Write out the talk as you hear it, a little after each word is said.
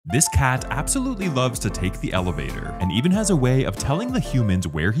This cat absolutely loves to take the elevator and even has a way of telling the humans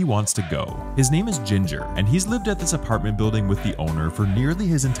where he wants to go. His name is Ginger, and he's lived at this apartment building with the owner for nearly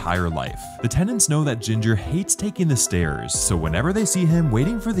his entire life. The tenants know that Ginger hates taking the stairs, so whenever they see him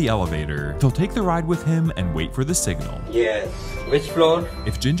waiting for the elevator, they'll take the ride with him and wait for the signal. Yes. Which floor?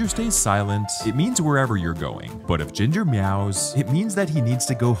 If Ginger stays silent, it means wherever you're going. But if Ginger meows, it means that he needs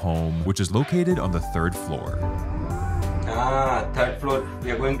to go home, which is located on the 3rd floor. Ah, 3rd floor.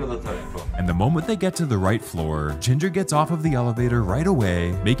 We are going to the 3rd floor. And the moment they get to the right floor, Ginger gets off of the elevator right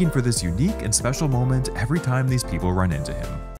away, making for this unique and special moment every time these people run into him.